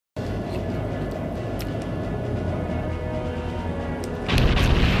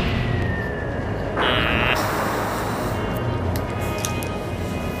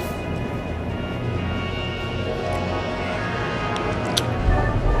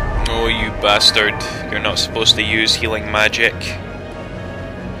bastard. You're not supposed to use healing magic.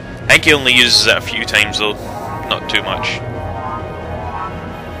 I think he only uses it a few times though, not too much.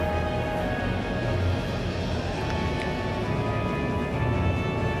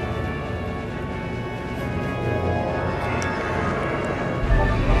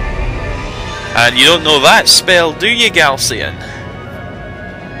 And you don't know that spell, do you, Galcian?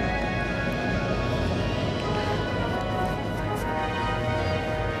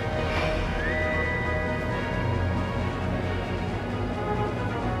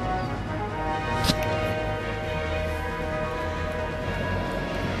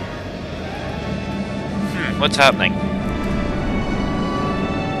 What's happening?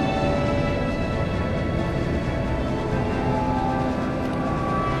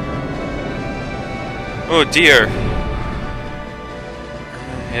 Oh dear.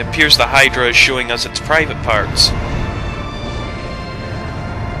 It appears the Hydra is showing us its private parts.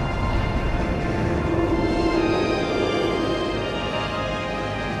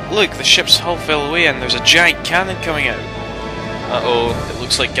 Look, the ship's hull fell away and there's a giant cannon coming out. Uh-oh, it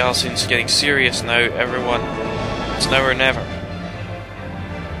looks like Galcian's getting serious now, everyone. It's now or never.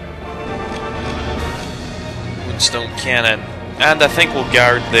 Moonstone cannon. And I think we'll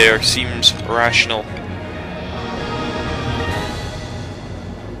guard there, seems rational.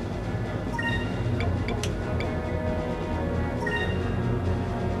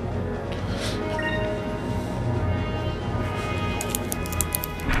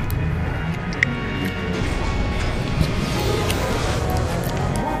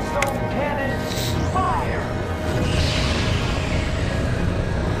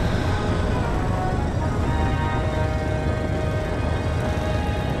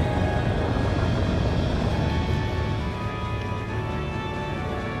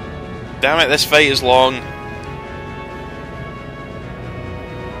 Damn it, this fight is long.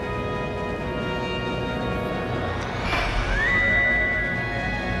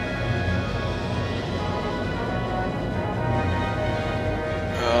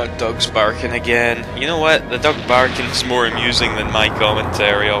 Oh, dog's barking again. You know what? The dog barking is more amusing than my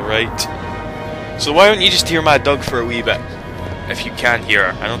commentary, alright? So why don't you just hear my dog for a wee bit? If you can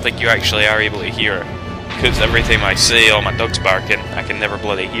hear her. I don't think you actually are able to hear her. Because every time I say, oh, my dog's barking, I can never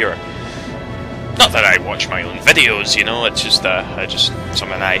bloody hear her. Not that I watch my own videos, you know, it's just,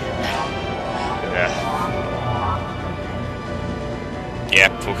 something yeah,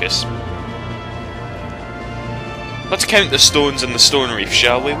 focus. Let's count the stones in the stone reef,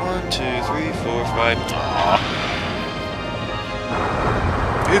 shall we? 1, 2, 3, 4, 5... Aww.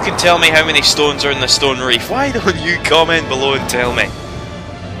 Who can tell me how many stones are in the stone reef? Why don't you comment below and tell me?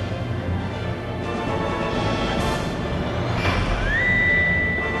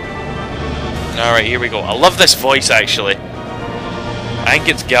 Alright, here we go. I love this voice, actually. I think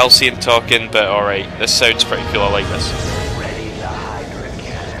it's Galcian talking, but alright. This sounds pretty cool. I like this. Ready the Hydra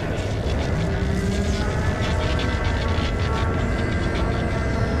cannon.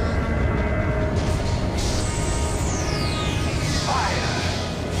 Fire!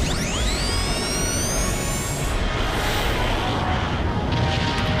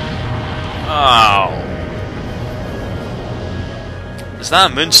 Oh. Is that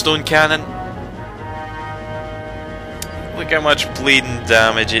a moonstone cannon? Look how much bleeding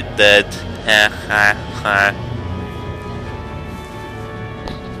damage it did.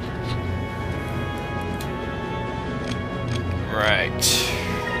 Right.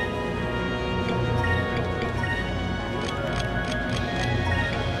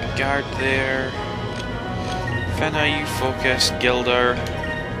 Guard there. Finna, you focus. Gildar.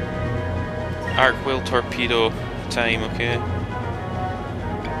 Arc wheel torpedo time, okay?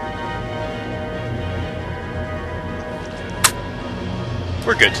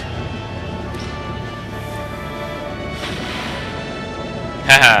 We're good.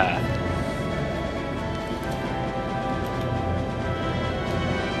 Haha.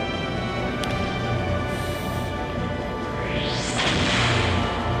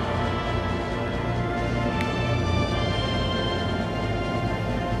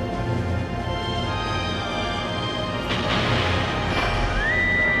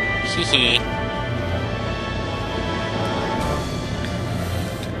 Hehe.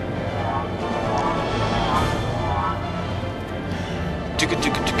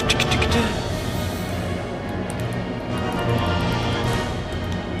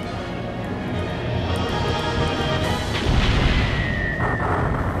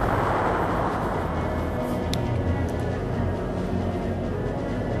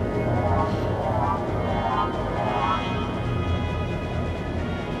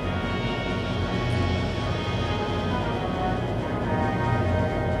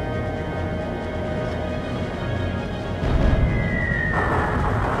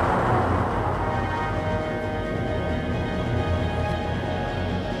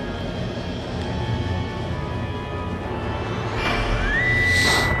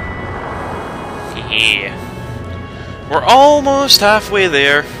 Yeah. We're almost halfway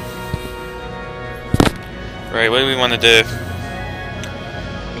there. Right, what do we want to do?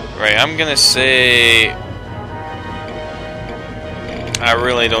 Right, I'm gonna say... I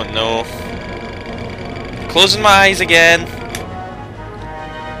really don't know. Closing my eyes again.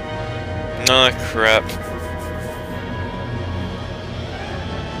 No, crap.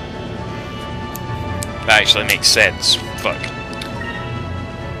 That actually makes sense. Fuck.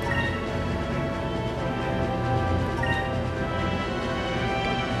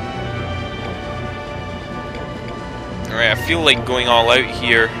 Alright, I feel like going all out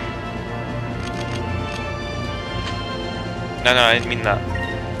here. No, I didn't mean that.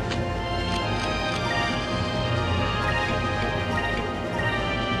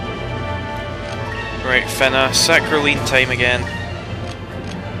 Right, Finna, Sacroline time again.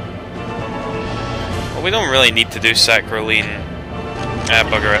 Well, we don't really need to do Sacroline. Ah,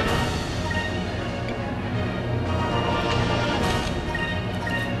 bugger it.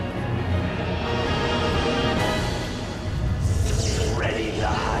 Ready the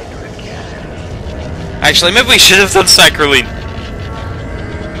Hydra cannon. Actually, maybe we should have done Sacroline.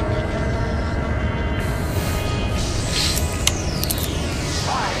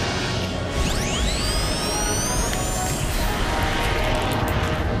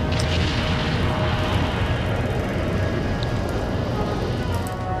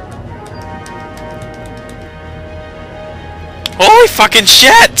 Holy fucking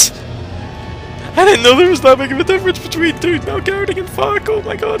shit! I didn't know there was that big of a difference between dude now guarding and fuck. Oh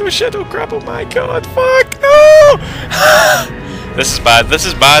my god, oh shit, oh crap, oh my god, fuck, no! This is bad, this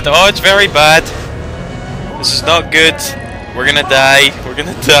is bad, oh it's very bad. This is not good. We're gonna die, we're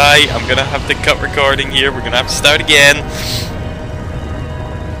gonna die. I'm gonna have to cut recording here, we're gonna have to start again.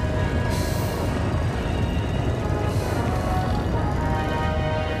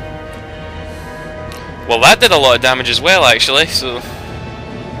 Well, that did a lot of damage as well, actually, so...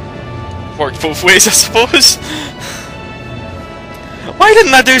 worked both ways, I suppose. Why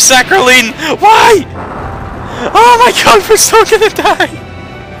didn't I do Sacroline? Why? Oh my god, we're still gonna die!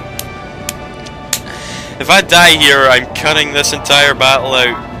 If I die here, I'm cutting this entire battle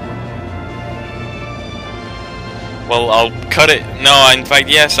out. Well, I'll cut it... No, in fact,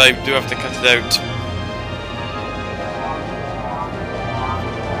 yes, I do have to cut it out.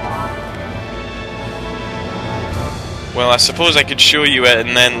 Well, I suppose I could show you it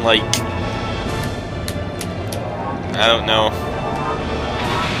and then, like... I don't know.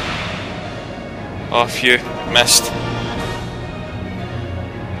 Oh, phew. Missed.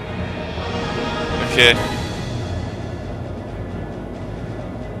 Okay.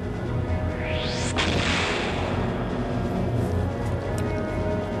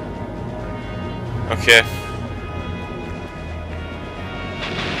 Okay.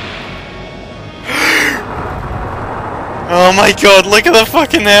 Oh my god, look at the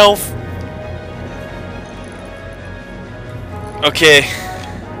fucking health! Okay.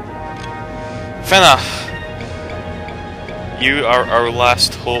 Finna! You are our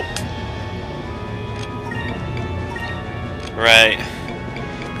last hope. Right.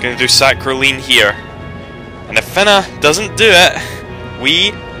 I'm gonna do Sacroline here. And if Finna doesn't do it,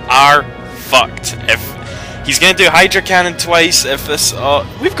 we are fucked. If he's gonna do Hydra Cannon twice, if this...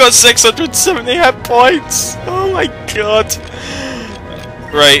 we've got 670 hit points! Oh my god!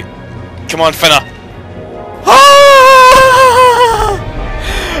 Right. Come on, Finna. Ah!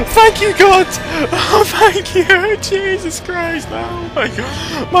 Thank you, God! Oh, thank you! Jesus Christ, oh my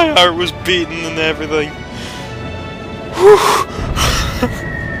god. My heart was beating and everything.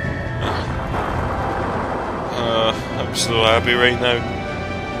 I'm so happy right now.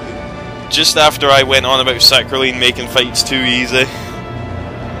 Just after I went on about Sacroline making fights too easy.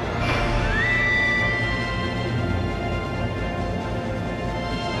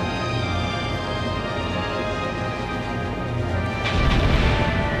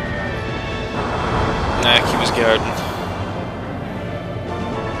 Nah, he was guarding.